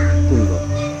ঋণমোচন কুণ্ড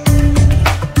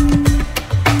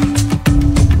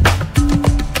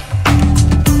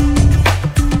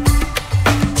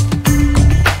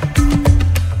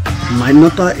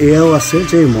মান্যতা এয়াও আছে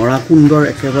যে মৰা কুণ্ডৰ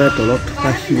একেবাৰে তলত থকা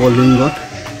শিৱলিংগত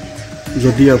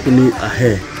যদি আপুনি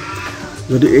আহে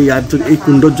যদি ইয়াত যদি এই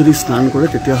কুণ্ডত যদি স্নান কৰে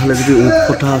তেতিয়াহ'লে যদি উঠ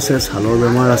ফটা আছে ছালৰ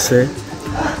বেমাৰ আছে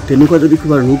তেনেকুৱা যদি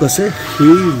কিবা ৰোগ আছে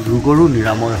সেই ৰোগৰো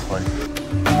নিৰাময় হয়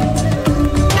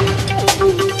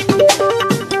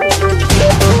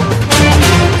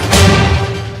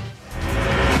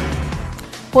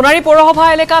সোণাৰী পৌৰসভা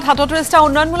এলেকাত ৩৭টা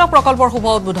উন্নয়নমূলক প্ৰকল্পৰ শুভ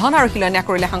উদ্বোধন আৰু শিলান্যাস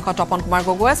কৰিলে সাংসদ তপন কুমাৰ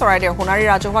গগৈয়ে চৰাইদেউ সোণাৰী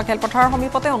ৰাজহুৱা খেলপথাৰৰ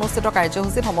সমীপতে অনুষ্ঠিত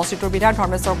কাৰ্যসূচীত সমষ্টিটোৰ বিধায়ক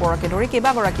ধৰ্মেশ্বৰ বৰুৱাকে ধৰি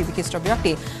কেইবাগৰাকী বিশিষ্ট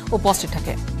ব্যক্তি উপস্থিত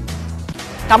থাকে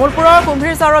তামুলপুৰৰ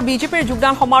কুম্ভীৰ চাৰৰ বিজেপিৰ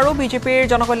যোগদান সমাৰোহ বিজেপিৰ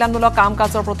জনকল্যাণমূলক কাম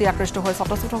কাজৰ প্ৰতি আকৃষ্ট হৈ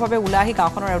স্বতঃস্ফূৰ্তভাৱে ওলাই আহি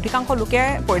গাঁওখনৰ অধিকাংশ লোকে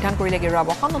পৰিধান কৰিলে গেৰুৱা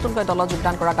বসন নতুনকৈ দলত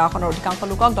যোগদান কৰা গাঁওখনৰ অধিকাংশ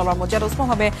লোকক দলৰ মজিয়াত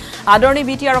উষ্মভাৱে আদৰণি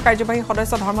বিটি আৰু কাৰ্যবাহী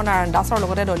সদস্য ধৰ্মনাৰায়ণ দাসৰ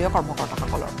লগতে দলীয়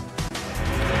কৰ্মকৰ্তাসকলৰ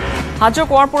হাজো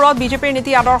কোঁৱৰপুৰত বিজেপিৰ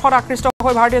নীতি আদৰ্শত আকৃষ্ট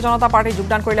হৈ ভাৰতীয় জনতা পাৰ্টি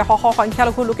যোগদান কৰিলে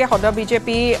সংখ্যালঘু লোকে সদ্য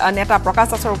বিজেপি নেতা প্ৰকাশ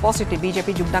দাসৰ উপস্থিতিত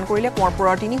বিজেপি যোগদান কৰিলে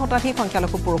কোঁৱৰপুৰৰ ৩ শতাধিক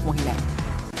সংখ্যালঘু পুৰুষ মহিলাই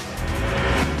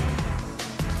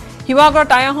শিৱসাগৰ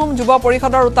টাই আহোম যুৱ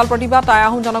পৰিষদৰ উত্তাল প্ৰতিবাদ টাই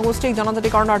আহোম জনগোষ্ঠীক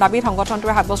জনজাতিকৰণৰ দাবীত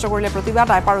সংগঠনটোৱে সাব্যস্ত কৰিলে প্ৰতিবাদ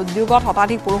টাইপাৰ উদ্যোগত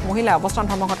শতাধিক পুৰুষ মহিলাই অৱস্থান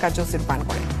ধৰ্মঘট কাৰ্যসূচী ৰূপায়ণ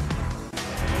কৰে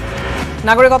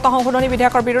নাগৰিকত্ব সংশোধনী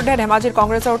বিধেয়কৰ বিৰুদ্ধে ধেমাজিৰ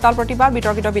কংগ্ৰেছৰ উত্তাল প্ৰতিবাদ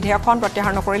বিতৰ্কিত বিধেয়কখন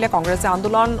প্ৰত্যাহাৰ নকৰিলে কংগ্ৰেছে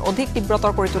আন্দোলন অধিক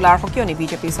তীব্ৰতৰ কৰি তোলাৰ সকিয়নি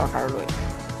বিজেপি চৰকাৰলৈ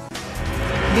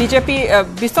বিজেপি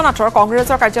বিশ্বনাথৰ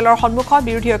কংগ্ৰেছৰ কাৰ্যালয়ৰ সন্মুখত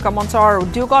বিৰোধী ঐক্য মঞ্চৰ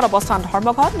উদ্যোগত অৱস্থান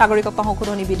ধৰ্মঘট নাগৰিকত্ব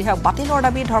সংশোধনী বিধেয়ক বাতিলৰ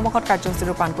দাবীত ধৰ্মঘট কাৰ্যসূচী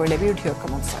ৰূপায়ণ কৰিলে বিৰোধী ঐক্য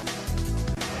মঞ্চই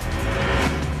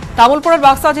তামুলপুৰত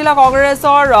বাক্সা জিলা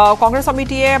কংগ্ৰেছ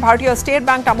সমিতিয়ে ভাৰতীয় ষ্টেট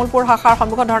বেংক তামুলপুৰ শাখাৰ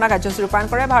সন্মুখত ধৰ্ণা কাৰ্যসূচী ৰূপায়ণ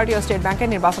কৰে ভাৰতীয় ষ্টেট বেংকে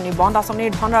নিৰ্বাচনী বণ্ড আঁচনিৰ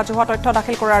ধন ৰাজহুৱা তথ্য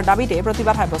দাখিল কৰাৰ দাবীতে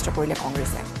প্ৰতিবাদ সাব্যস্ত কৰিলে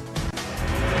কংগ্ৰেছে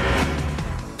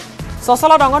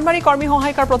চচলত অংগনবাড়ী কৰ্মী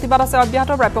সহায়িকাৰ প্ৰতিবাদ আছে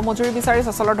অব্যাহত প্ৰাপ্য মজুৰি বিচাৰি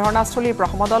চচলৰ ধৰ্ণাস্থলীৰ পৰা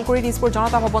সমদল কৰি দিছপুৰ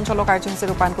জনতা ভৱন চলোৱা কাৰ্যসূচী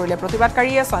ৰূপায়ণ কৰিলে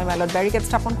প্ৰতিবাদকাৰীয়ে 6 মাইলত বেৰিকেড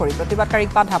স্থাপন কৰি প্ৰতিবাদকাৰীক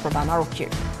বাধা প্ৰদান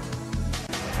আৰক্ষীৰ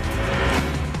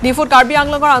ডিফুত কাৰ্বি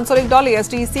আংলঙৰ আঞ্চলিক দল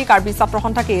এছডিচি কাৰ্বি ছাত্ৰ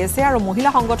সন্থা কেএছএ আৰু মহিলা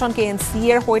সংগঠন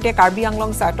কেএনচিএৰ সৈতে কাৰ্বি আংলং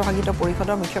স্বায়ত্তশাসিত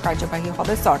পৰিষদৰ মুখ্য কাৰ্যবাহী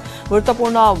সদস্যৰ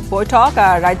গুৰুত্বপূৰ্ণ বৈঠক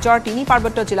ৰাজ্যৰ 3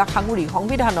 পাৰ্বত্য জিলাক সাঙুৰি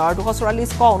সংবিধানৰ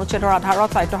 244 অনুচ্ছেদৰ আধাৰত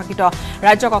স্বায়ত্তশাসিত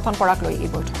ৰাজ্য গঠন কৰাক লৈ এই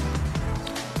বৈঠক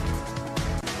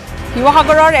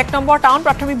শিৱসাগৰৰ 1 নম্বৰ টাউন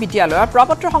প্ৰাথমিক বিদ্যালয়ৰ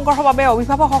প্ৰপত্ৰ সংঘৰ্ষৰ বাবে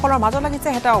অভিভাৱকসকলৰ মাজত লাগিছে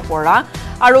হেতা ওপৰা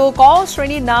আৰু ক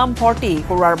শ্ৰেণীৰ নাম ভৰ্তি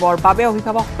কৰোৱাৰ বাবে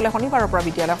অভিভাৱকসকলে শনিবাৰৰ পৰা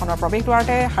বিদ্যালয়খনৰ প্ৰৱেশ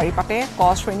দুৱাৰতে শাৰী পাতে ক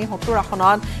শ্ৰেণী 70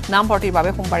 আসনত নাম ভৰ্তিৰ বাবে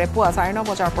সোমবাৰে পুৱা 9:30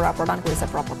 বজাৰ পৰা প্ৰদান কৰিছে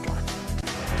প্ৰপত্ৰ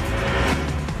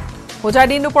উজাই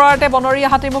দিন দুপৰতে বনৰীয়া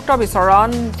হাতীমুক্ত বিচৰণ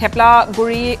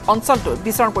থেপলাগুৰি অঞ্চলটোত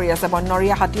বিচৰণ কৰি আছে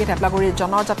বনৰীয়া হাতীয়ে থেপলাগুৰিৰ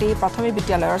জনজাতি প্ৰাথমিক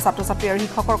বিদ্যালয়ৰ ছাত্ৰ-ছাত্ৰী আৰু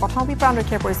শিক্ষকৰ কথাও প্ৰাণ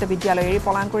ৰক্ষা কৰিছে বিদ্যালয় এৰি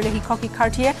পলায়ন কৰিলে শিক্ষক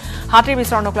শিক্ষাৰ্থীয়ে হাতীৰ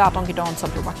বিচৰণক লৈ আতংকিত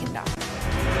অঞ্চলটোৰ বাসিন্দা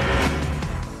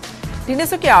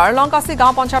তিনিচুকীয়াৰ লংকাচি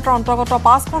গাঁও পঞ্চায়তৰ অন্তৰ্গত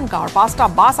 5খন গাঁৱৰ 5টা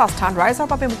বাছ আস্থান ৰাইজৰ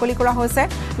বাবে মুকলি কৰা হৈছে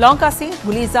লংকাচি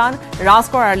ধুলিজান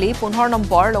ৰাজকৰালি 15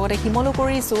 নম্বৰ লগতে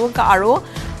হিমলুকুৰি চুক আৰু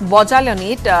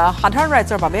বজালনিত সাধাৰণ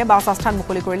ৰাইজৰ বাবে বাছ আস্থান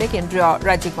মুকলি কৰিলে কেন্দ্ৰীয়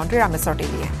ৰাজ্যিক মন্ত্ৰী ৰামেশ্বৰ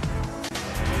তেলীয়ে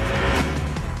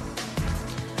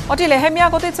অতি লেহেমীয়া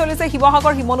গতিত চলিছে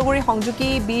শিৱসাগৰ হিমলুগুৰি সংযোগী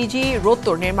বিজি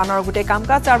ৰোডটোৰ নিৰ্মাণৰ গোটেই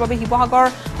কাম-কাজ যাৰ বাবে শিৱসাগৰ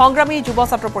সংগ্ৰামী যুৱ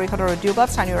ছাত্ৰ পৰিষদৰ উদ্যোগত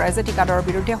স্থানীয় ৰাইজে ঠিকাদাৰৰ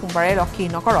বিৰুদ্ধে সোমবাৰে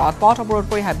লক্ষীনগৰত পথ অৱৰোধ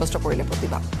কৰি সাব্যস্ত কৰিলে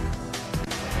প্ৰতিবাদ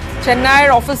চেন্নাইৰ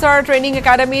অফিচাৰ ট্ৰেইনিং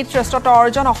একাডেমীত শ্ৰেষ্ঠত্ব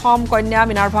অৰ্জন অসম কন্যা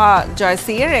মিনাৰ্ভা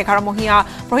জয়সীৰ 11মহীয়া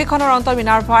প্ৰশিক্ষণৰ অন্তত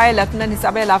মিনাৰ্ভাই লেফটেনেণ্ট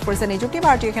হিচাপে লাভ কৰিছে নিযুক্তি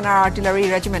ভাৰতীয় সেনাৰ আৰ্টিলাৰী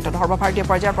ৰেজিমেণ্টত সৰ্বভাৰতীয়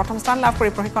পৰ্যায়ৰ প্ৰথম স্থান লাভ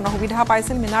কৰি প্ৰশিক্ষণৰ সুবিধা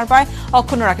পাইছিল মিনাৰ্ভাই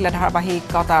অক্ষুণ্ণ ৰাখিলে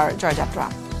ধাৰাবাহিকতাৰ জয়যাত্ৰা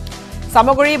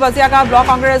সামগ্ৰী বজিয়াগা ব্লক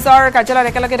কংগ্ৰেছৰ কাৰ্যালয়ত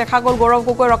একেলগে দেখা গ'ল গৌৰৱ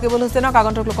গগৈ ৰকিবুল হুছেইনক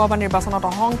আগন্তুক লোকসভা নিৰ্বাচনত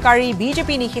অহংকাৰী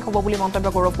বিজেপি নিশেষ হ'ব বুলি মন্তব্য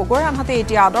গৌৰৱ গগৈৰ আনহাতে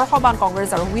এতিয়া আদৰ্শবান কংগ্ৰেছ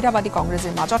আৰু সুবিধাবাদী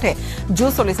কংগ্ৰেছৰ মাজতে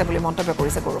যুঁজ চলিছে বুলি মন্তব্য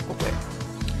কৰিছে গৌৰৱ গগৈয়ে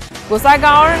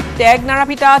গোসাইগাঁৱৰ টেগ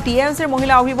নাৰাপিতা টিএমচিৰ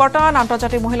মহিলা অভিৱৰ্তন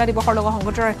আন্তৰ্জাতিক মহিলা দিৱসৰ লগত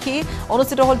সংগত ৰাখি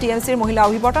অনুষ্ঠিত হ'ল টিএমচিৰ মহিলা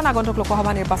অভিৱৰ্তন আগন্তুক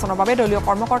লোকসভা নিৰ্বাচনৰ বাবে দলীয়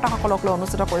কৰ্মকৰ্তাসকলক লৈ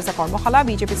অনুষ্ঠিত কৰিছে কৰ্মশালা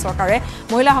বিজেপি চৰকাৰে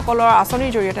মহিলাসকলৰ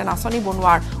আঁচনিৰ জৰিয়তে নাচনি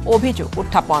বনোৱাৰ অভিযোগ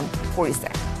উত্থাপন কৰিছে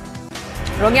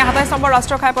ৰঙিয়া 27 নম্বৰ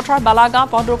ৰাষ্ট্ৰীয় ঘাইপথৰ বালাগাঁও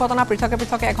পথ দুৰ্ঘটনা পৃথকে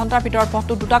পৃথকে এঘণ্টাৰ ভিতৰত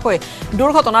পথটো দুটাকৈ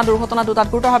দুৰ্ঘটনা দুটাত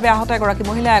গুৰুতৰভাৱে আহত এগৰাকী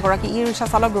মহিলা এগৰাকী ই-ৰিক্সা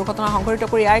চালক দুৰ্ঘটনা সংঘটিত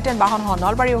কৰি আই-10 বাহনসহ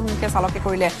নলবাৰী অভিমুখে চালকে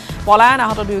কৰিলে পলায়ন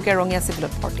আহত দুয়োকে ৰঙিয়া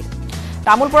চিভিলত ভৰ্তি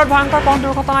তামুলপুৰত ভয়ংকৰ পথ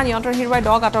দুৰ্ঘটনা নিয়ন্ত্ৰণ হেৰুৱাই দ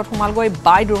গাঁতত সোমালগৈ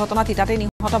বাই দুৰ্ঘটনা তিতাতে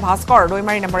নিহত ভাস্কৰ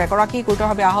দৈমাৰী নম্বৰ এগৰাকী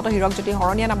গুৰুতৰভাৱে আহত হীৰকজ্যোতি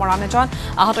হৰণীয়া নামৰ আন এজন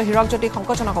আহত হীৰকজ্যোতি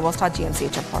সংকটজনক অৱস্থাত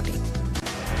GMCHত ভৰ্তি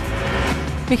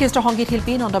বিশিষ্ট সংগীত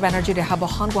শিল্পী নন্দ বেনাৰ্জীৰ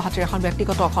দেহাৱসান গুৱাহাটীৰ এখন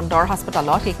ব্যক্তিগত খণ্ডৰ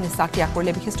হাস্পতালত শেষ নিশ্বাস ত্যাগ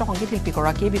কৰিলে বিশিষ্ট সংগীত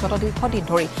শিল্পীগৰাকীয়ে বিগত দীৰ্ঘদিন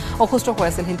ধৰি অসুস্থ হৈ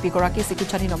আছিল শিল্পীগৰাকী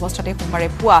চিকিৎসাধীন অৱস্থাতে সোমবাৰে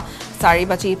পুৱা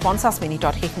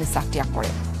 4:50 শেষ নিশ্বাস ত্যাগ কৰে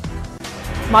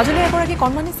মাজুলীৰ এগৰাকী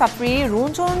কণমানি ছাত্ৰী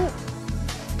ৰুণজন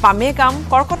পামেকাম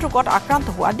কৰ্কট ৰোগত আক্ৰান্ত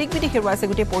হোৱা দিগবিদিশ হেৰুৱাইছে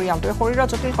গোটেই পৰিয়ালটোৱে শৰীৰৰ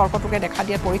জটিল কৰ্কট ৰোগে দেখা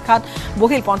দিয়াত পৰীক্ষাত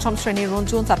বহিল 5ম শ্ৰেণীৰ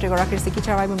ৰুণজন ছাত্ৰীগৰাকীৰ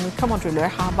চিকিৎসাৰ বাবে মুখ্যমন্ত্ৰীলৈ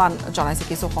আহ্বান জনাইছে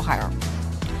কিছু সহায়ৰ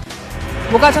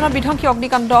বোকাজানত বিধ্বংসী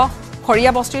অগ্নিকাণ্ড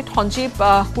খৰিয়া বস্তিত সঞ্জীৱ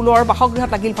কুলৰ বাসগৃহত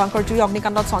লাগিল ভয়ংকৰ জুই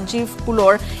অগ্নিকাণ্ডত সঞ্জীৱ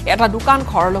কুলৰ এটা দোকান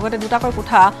ঘৰ লগতে দুটাকৈ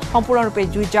কোঠা সম্পূৰ্ণৰূপে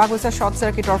জুইত জ্বলা গৈছে শ্বৰ্ট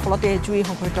চাৰ্কিটৰ ফলতে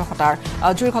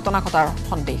জুইৰ ঘটনা ঘটাৰ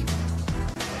সন্দেহ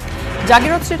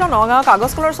জাগিৰোডস্থিত নগাঁও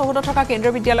কাগজ কলৰ চৌহদত থকা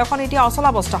কেন্দ্ৰীয় বিদ্যালয়খন এতিয়া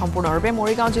অচলাৱস্থা সম্পূৰ্ণৰূপে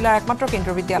মৰিগাঁও জিলাৰ একমাত্ৰ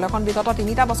কেন্দ্ৰীয় বিদ্যালয়খন বিগত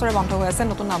 3টা বছৰে বন্ধ হৈ আছে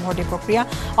নতুন নামভৰ্তি প্ৰক্ৰিয়া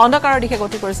অন্ধকাৰৰ দিশে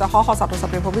গতি কৰিছে শ শ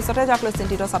ছাত্ৰ-ছাত্ৰীৰ ভৱিষ্যতে যাক লৈ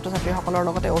চিন্তিত ছাত্ৰ-ছাত্ৰীসকলৰ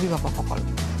লগতে অভিভাৱকসকল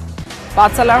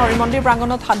পাঠশালাৰ হৰিমন্দিৰ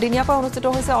প্ৰাংগণত 7 দিনীয়াকৈ অনুষ্ঠিত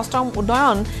হৈছে অষ্টম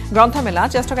উদয়ন গ্ৰন্থমেলা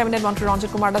জ্যেষ্ঠ কেবিনেট মন্ত্ৰী ৰঞ্জিত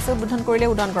কুমাৰ দাসে উদ্বোধন কৰিলে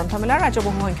উদয়ন গ্ৰন্থমেলা ৰাজ্যৰ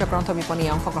বহু সংখ্যক গ্ৰন্থ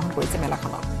বিপণীয়ে অংশগ্ৰহণ কৰিছে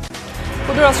মেলাখনত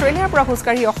সুদূৰ অষ্ট্ৰেলিয়াৰ পৰা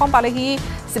খোজকাঢ়ি অসম পালেহি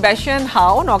সেবাষ্টিয়ান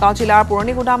হাও নগাঁও জিলাৰ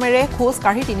পুৰণি গুদামেৰে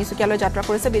খোজকাঢ়ি তিনিচুকীয়ালৈ যাত্ৰা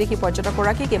কৰিছে বিদেশী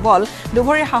পৰ্যটকগৰাকী কেৱল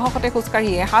দুভৰীৰ সাহসতে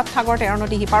খোজকাঢ়িয়ে 7 সাগৰ 13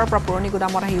 নদী সিপাৰৰ পৰা পুৰণি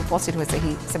গুদামত আহি উপস্থিত হৈছে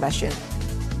সেবাষ্টিয়ান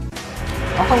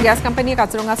অসম গেছ কোম্পানীয়ে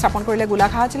কাজিৰঙাত স্থাপন কৰিলে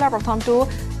গোলাঘাট জিলাৰ প্ৰথমটো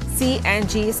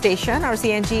CNG ষ্টেচন আৰু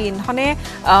CNG ইন্ধনে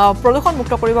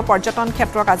প্ৰদূষণমুক্ত কৰিব পৰ্যটন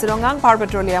ক্ষেত্ৰ কাজিৰঙাক ভাৰত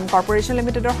পেট্ৰলিয়াম কৰ্পোৰেশ্যন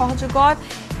লিমিটেডৰ সহযোগত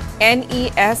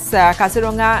NES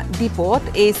কাজিৰঙা ডিপোত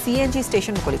এই CNG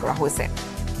ষ্টেচন মুকলি কৰা হৈছে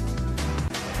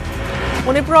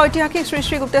মণিপুৰৰ ঐতিহাসিক শ্ৰী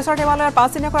শ্ৰী গুপ্তেশ্বৰ দেৱালয়ৰ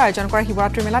 5 দিনীয়াকৈ আয়োজন কৰা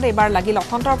শিৱৰাত্ৰি মেলাত এইবাৰ লাগিল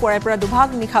অথন্তৰ পুৱাৰে পৰা দুভাগ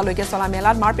নিশালৈকে চলা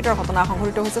মেলাত মাৰপিটৰ ঘটনা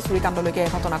সংঘটিত হৈছে চুৰিকাণ্ডলৈকে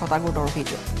ঘটনা ঘটাৰ গুৰুতৰ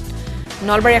অভিযোগ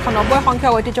নলবাৰী 190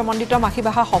 সংখ্যক ঐতিহ্যমণ্ডিত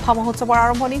মাখিবাহা সভা মহোৎসৱৰ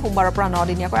আৰম্ভণি সোমবাৰৰ পৰা 9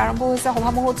 দিনীয়াকৈ আৰম্ভ হৈছে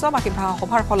সভা মহোৎসৱ মাখিবাহা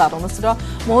সভাৰ ফলত অনুষ্ঠিত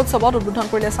মহোৎসৱত উদ্বোধন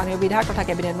কৰিলে স্থানীয় বিধায়ক তথা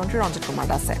কেবিনেট মন্ত্ৰী ৰঞ্জিত কুমাৰ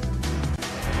দাসে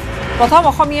প্ৰথম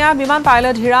অসমীয়া বিমান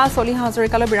পাইলট হীৰা চলিহা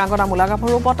হাজৰিকালৈ বীৰাংগনা মূলা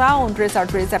গাভৰু বঁটা 29 আৰু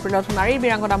 30 এপ্ৰিলত নাৰীৰ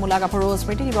বীৰাংগনা মূলা গাভৰু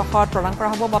স্মৃতি দিৱসত প্ৰদান কৰা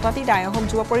হ'ব বঁটাটি দাই অসম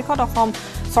যুৱ পৰিষদ অসম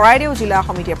চৰাইদেউ জিলা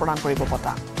সমিতিয়ে প্ৰদান কৰিব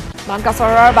বঁটা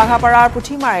মানকাছৰৰ বাঘাপাৰাৰ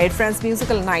পুথিমাৰীত ফ্ৰেন্স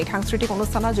মিউজিকেল নাইট সাংস্কৃতিক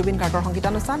অনুষ্ঠানত জুবিন গাৰ্গৰ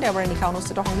সংগীতানুষ্ঠান দেওবাৰে নিশা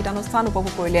অনুষ্ঠিত সংগীতানুষ্ঠান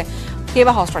উপভোগ কৰিলে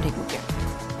কেইবা সহস্ৰাধিক লোকে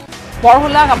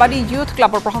বৰহুলা কাবাডী ইউথ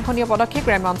ক্লাবৰ প্ৰশংসনীয় পদক্ষেপ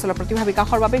গ্ৰাম্য অঞ্চলৰ প্ৰতিভা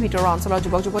বিকাশৰ বাবে ভিতৰুৱা অঞ্চলৰ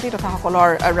যুৱক যুৱতী তথা সকলৰ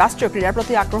ৰাষ্ট্ৰীয় ক্ৰীড়াৰ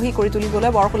প্ৰতি আগ্ৰহী কৰি তুলিবলৈ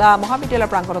বৰহুলা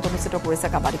মহাবিদ্যালয়ৰ প্ৰাংগণত অনুষ্ঠিত কৰিছে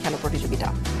কাবাডী খেল প্ৰতিযোগিতা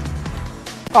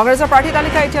কংগ্ৰেছৰ প্ৰাৰ্থী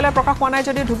তালিকা এতিয়ালৈ প্ৰকাশ হোৱা নাই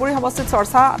যদিও ধুবুৰী সমষ্টিত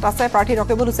চৰ্চাত আছে প্ৰাৰ্থী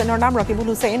ৰকিবুল হুছেইনৰ নাম ৰকিবুল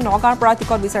হুছেইন নগাঁৱৰ পৰা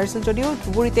টিকট বিচাৰিছিল যদিও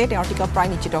ধুবুৰীতে তেওঁৰ টিকট প্ৰায়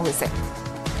নিশ্চিত হৈছে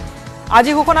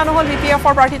আজি ঘোষণা নহল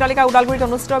বিপিএফৰ প্ৰাৰ্থী তালিকা উদালগুৰিত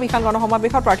অনুষ্ঠিত বিশাল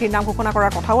গণসমাৱেশত প্ৰাৰ্থীৰ নাম ঘোষণা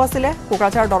কৰাৰ কথাও আছিলে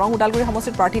কোকৰাঝাৰ দৰং উদালগুৰি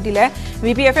সমষ্টিত প্ৰাৰ্থী দিলে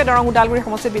বিপিএফে দৰং উদালগুৰি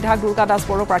সমষ্টিত বিধায়ক দুৰ্গা দাস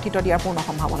বড়ো প্ৰাৰ্থীত্ব দিয়াৰ পূৰ্ণ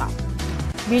সম্ভাৱনা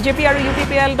বিজেপি আৰু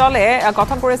UPPL দলে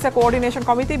গঠন কৰিছে কোঅৰ্ডিনেশ্যন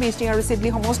কমিটি বিষ্ণু আৰু সিডলি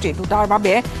সমষ্টিত দুটাৰ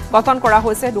বাবে গঠন কৰা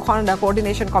হৈছে দুখন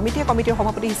কোঅৰ্ডিনেশ্যন কমিটিৰ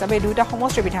সভাপতি হিচাপে দুটা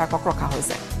সমষ্টিৰ বিধায়কক ৰখা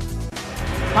হৈছে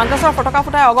মানকাছৰ ফটকা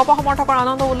ফুটাই অগপ সমৰ্থকৰ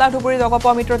আনন্দ উল্লাস ধুবুৰীত অগপ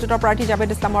মিত্ৰজোঁটৰ প্ৰাৰ্থী জাবেদ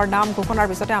ইছলামৰ নাম ঘোষণাৰ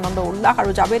পিছতে আনন্দ উল্লাস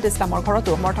আৰু জাবেদ ইছলামৰ ঘৰতো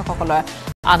সমৰ্থকসকলে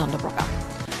আনন্দ প্ৰকাশ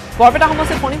বৰপেটা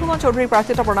সমষ্টিত ফণীকুমাৰ চৌধুৰীক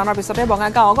প্ৰাৰ্থিত্ব প্ৰদানৰ পিছতে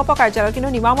বঙাইগাঁও অগপ কাৰ্যালয়ত কিন্তু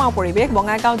নিমামা পৰিৱেশ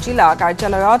বঙাইগাঁও জিলা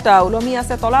কাৰ্যালয়ত ওলমি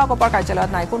আছে তলা অগপৰ কাৰ্যালয়ত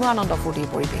নাই কোনো আনন্দ ফূৰ্তিৰ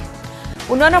পৰিৱেশ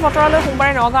উন্নয়নৰ বতৰালৈ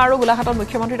সোমবাৰে নগাঁও আৰু গোলাঘাটত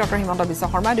মুখ্যমন্ত্ৰী ডক্টৰ হিমন্ত বিশ্ব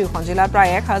শৰ্মাই দুয়োখন জিলাত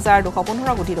প্ৰায়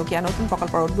 1215 কোটি টকীয়া নতুন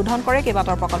প্ৰকল্পৰ উদ্বোধন কৰে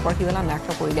কেইবাটাও প্ৰকল্পৰ শিলান্যাস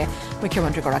কৰিলে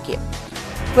মুখ্যমন্ত্ৰীগৰাকীয়ে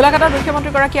গোলাঘাটত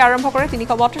মুখ্যমন্ত্ৰীগৰাকীয়ে আৰম্ভ কৰে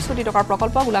 332 কোটি টকাৰ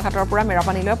প্ৰকল্প গোলাঘাটৰ পৰা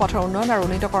মেৰাপানীলৈ পথৰ উন্নয়ন আৰু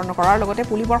উন্নীতকৰণ কৰাৰ লগতে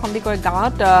পুলিবৰ সন্দিকৈ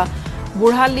গাঁৱত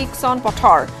বুঢ়ালিকচন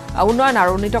পথৰ উন্নয়ন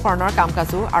আৰু উন্নীতকৰণৰ কাম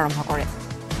কাজো আৰম্ভ কৰে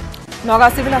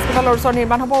নগাঁও চিভিল হাস্পতালৰ ওচৰত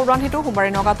নিৰ্মাণ হ'ব উৰণ সেতু সোমবাৰে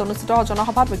নগাঁৱত অনুষ্ঠিত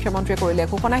জনসভাত মুখ্যমন্ত্ৰীয়ে কৰিলে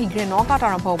ঘোষণা শীঘ্ৰে নগাঁৱত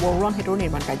আৰম্ভ হ'ব উৰণ সেতুৰ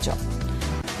নিৰ্মাণ কাৰ্য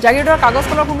জাগিৰোডৰ কাগজ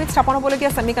কলৰ ভূমিত স্থাপন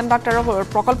হ'বলগীয়া ছেমিকণ্ডাক্টৰৰ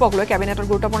প্ৰকল্পক লৈ কেবিনেটৰ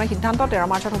গুৰুত্বপূৰ্ণ সিদ্ধান্ত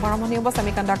 13 মাৰ্চত শুভাৰম্ভণি হ'ব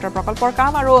ছেমিকণ্ডাক্টৰ প্ৰকল্পৰ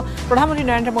কাম আৰু প্ৰধানমন্ত্ৰী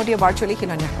নৰেন্দ্ৰ মোদীয়ে ভাৰ্চুৱেলি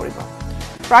শিলান্যাস কৰিব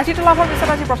প্ৰাৰ্থিত্ব লাভৰ পিছত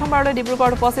আজি প্ৰথমবাৰলৈ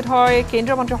ডিব্ৰুগড়ত উপস্থিত হয়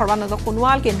কেন্দ্ৰীয় মন্ত্ৰী সৰ্বানন্দ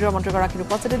সোণোৱাল কেন্দ্ৰীয় মন্ত্ৰীগৰাকীৰ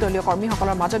উপস্থিতি দলীয়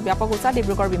কৰ্মীসকলৰ মাজত ব্যাপক উৎসাহ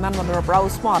ডিব্ৰুগড় বিমানবন্দৰৰ পৰা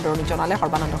উষ্ম আদৰণি জনালে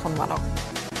সৰ্বানন্দ সোণোৱালক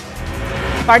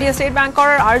পাৰ্টিয়ে ষ্টেট বেংকৰ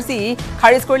আৰ্জি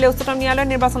খাৰিজ কৰিলে উচ্চতম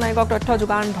ন্যায়ালয়ে নিৰ্বাচন আয়োগক তথ্য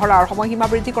যোগান ধৰাৰ সময়সীমা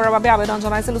বৃদ্ধি কৰাৰ বাবে আবেদন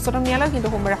জনাইছিল উচ্চতম ন্যায়ালয় কিন্তু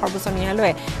সোমবাৰে সৰ্বোচ্চ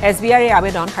ন্যায়ালয়ে এছবিআইৰ এই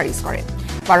আবেদন খাৰিজ কৰে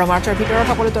 12 মাৰ্চৰ ভিতৰত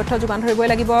সকলো তথ্য যোগান ধৰিবই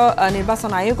লাগিব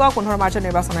নিৰ্বাচন আয়োগক 15 মাৰ্চত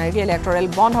নিৰ্বাচন আয়োগে ইলেক্টৰেল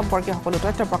বণ্ড সম্পৰ্কীয় সকলো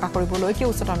তথ্য প্ৰকাশ কৰিবলৈ কি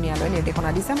উচ্চতম ন্যায়ালয়ে নিৰ্দেশনা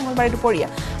দিছে মঙলবাৰে দুপৰীয়া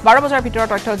 12 বজাৰ ভিতৰত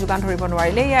তথ্য যোগান ধৰিব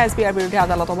নোৱাৰিলে এছবিআইৰ বিৰুদ্ধে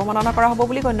আদালত অৱমাননা কৰা হ'ব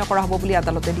বুলি গণ্য কৰা হ'ব বুলি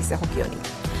আদালতে দিছে সকিয়নি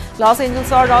লছ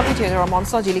এঞ্জেলছৰ ৰবি থিয়েটাৰৰ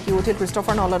মঞ্চ জিলিকি উঠিল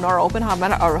ক্ৰিষ্টফাৰ নলনৰ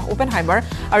ওপেনহাইমাৰ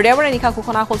আৰু দেওবাৰে নিশা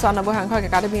ঘোষণা হ'ল 94 সংখ্যক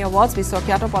একাডেমী এৱাৰ্ডছ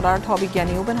বিশ্বখ্যাত পদাৰ্থ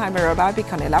বিজ্ঞানী ওপেনহাইমাৰৰ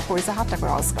বায়োপিকখনে লাভ কৰিছে 7টা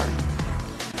কৰা অস্কাৰ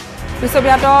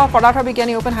বিশ্বখ্যাত পদাৰ্থ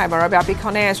বিজ্ঞানী ওপেনহাইমাৰৰ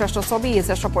বায়োপিকখনে শ্ৰেষ্ঠ ছবি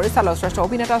শ্ৰেষ্ঠ পৰিচালক শ্ৰেষ্ঠ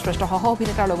অভিনেতা শ্ৰেষ্ঠ সহ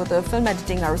অভিনেতাৰ লগতে ফিল্ম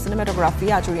এডিটিং আৰু চিনেমাটোগ্ৰাফী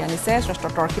আজৰি আনিছে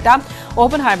শ্ৰেষ্ঠত্বৰ খিতাপ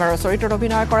ওপেনহাইমাৰৰ চৰিত্ৰত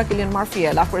অভিনয় কৰা কিলিয়ান মাৰ্ফিয়ে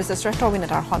লাভ কৰিছে শ্ৰেষ্ঠ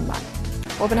অভিনেতাৰ সন্মান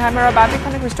ওপেনহাইমাৰৰ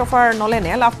বায়োপিকখনে ক্ৰিষ্টফাৰ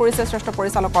নলেনে লাভ কৰিছে শ্ৰেষ্ঠ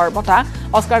পৰিচালকৰ বঁটা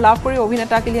অস্কাৰ লাভ কৰি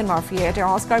অভিনেতা কিলিয়ান মাৰ্ফিয়ে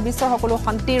তেওঁৰ অস্কাৰ বিশ্বৰ সকলো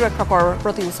শান্তি ৰক্ষকৰ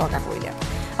প্ৰতি উৎসৰ্গা কৰিলে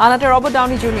আনহাতে ৰবাৰ্ট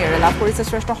ডাউনি জুনিয়ৰে লাভ কৰিছে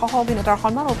শ্ৰেষ্ঠ সহ অভিনেতাৰ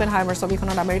সন্মান ওপেনহাইমাৰ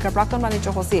ছবিখনত আমেৰিকাৰ প্ৰাক্তন বাণিজ্য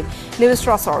সচিব লিউইছ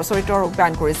ট্ৰাছৰ চৰিত্ৰৰ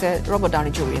ৰূপায়ণ কৰিছে ৰবাৰ্ট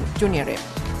ডাউনি জুনিয়ৰে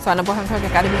 96 সংখ্যক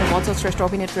একাডেমী এৱাৰ্ডছত শ্ৰেষ্ঠ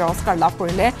অভিনেত্ৰীৰ অস্কাৰ লাভ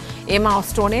কৰিলে এমা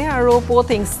ষ্টোনে আৰু পো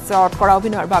থিংছত কৰা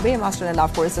অভিনয়ৰ বাবে এমা ষ্টোনে লাভ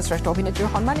কৰিছে শ্ৰেষ্ঠ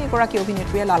অভিনেত্ৰীৰ সন্মান এগৰাকী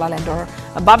অভিনেত্ৰীয়ে লালা লেণ্ডৰ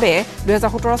বাবে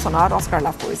 2017 চনত অস্কাৰ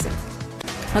লাভ কৰিছিল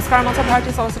অস্কাৰ মঞ্চত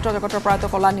ভাৰতীয় চলচ্চিত্ৰ জগতৰ প্ৰয়াত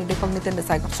কলা নিৰ্দেশক নিতিন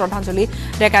দেশাইক শ্ৰদ্ধাঞ্জলি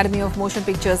the academy of motion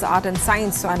pictures art and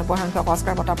science 96 সংখ্যক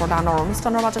অস্কাৰ বঁটা প্ৰদানৰ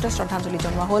অনুষ্ঠানৰ মাজতে শ্ৰদ্ধাঞ্জলি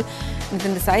জনোৱা হ'ল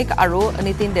নিতিন দেশাইক আৰু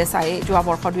নিতিন দেশাই যোৱা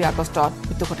বৰ্ষ 2 আগষ্টত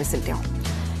মৃত্যু ঘটিছিল তেওঁ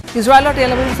ইজৰাইলৰ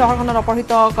টেল আভিভ চহৰখনত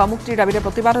অপহৃত মুক্তিৰ দাবীতে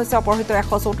প্ৰতিবাদ হৈছে অপহৃত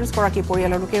 134 গৰাকী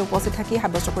পৰিয়ালৰ লোকে উপস্থিত থাকি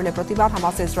সাব্যস্ত কৰিলে প্ৰতিবাদ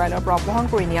হামাছে ইজৰাইলৰ পৰা অপহৰণ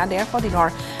কৰি নিয়া 150 দিনৰ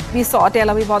পিছত টেল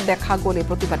আভিভত দেখা গ'ল এই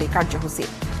প্ৰতিবাদী কাৰ্যসূচী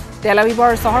টেল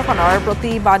আভিভৰ চহৰখনৰ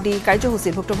প্ৰতিবাদী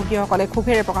কাৰ্যসূচীত ভুক্তভোগীসকলে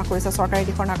ক্ষোভেৰে প্ৰকাশ কৰিছে চৰকাৰী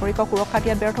দিশৰ নাগৰিকক সুৰক্ষা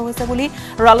দিয়াত ব্যৰ্থ হৈছে বুলি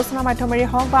আৰু আলোচনাৰ মাধ্যমেৰে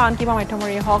হওক বা আন কিবা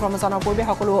মাধ্যমেৰে হওক ৰমজানৰ পূৰ্বে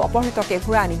সকলো অপহৃতকে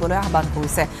ঘূৰাই আনিবলৈ আহ্বান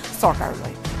কৰিছে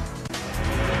চৰকাৰলৈ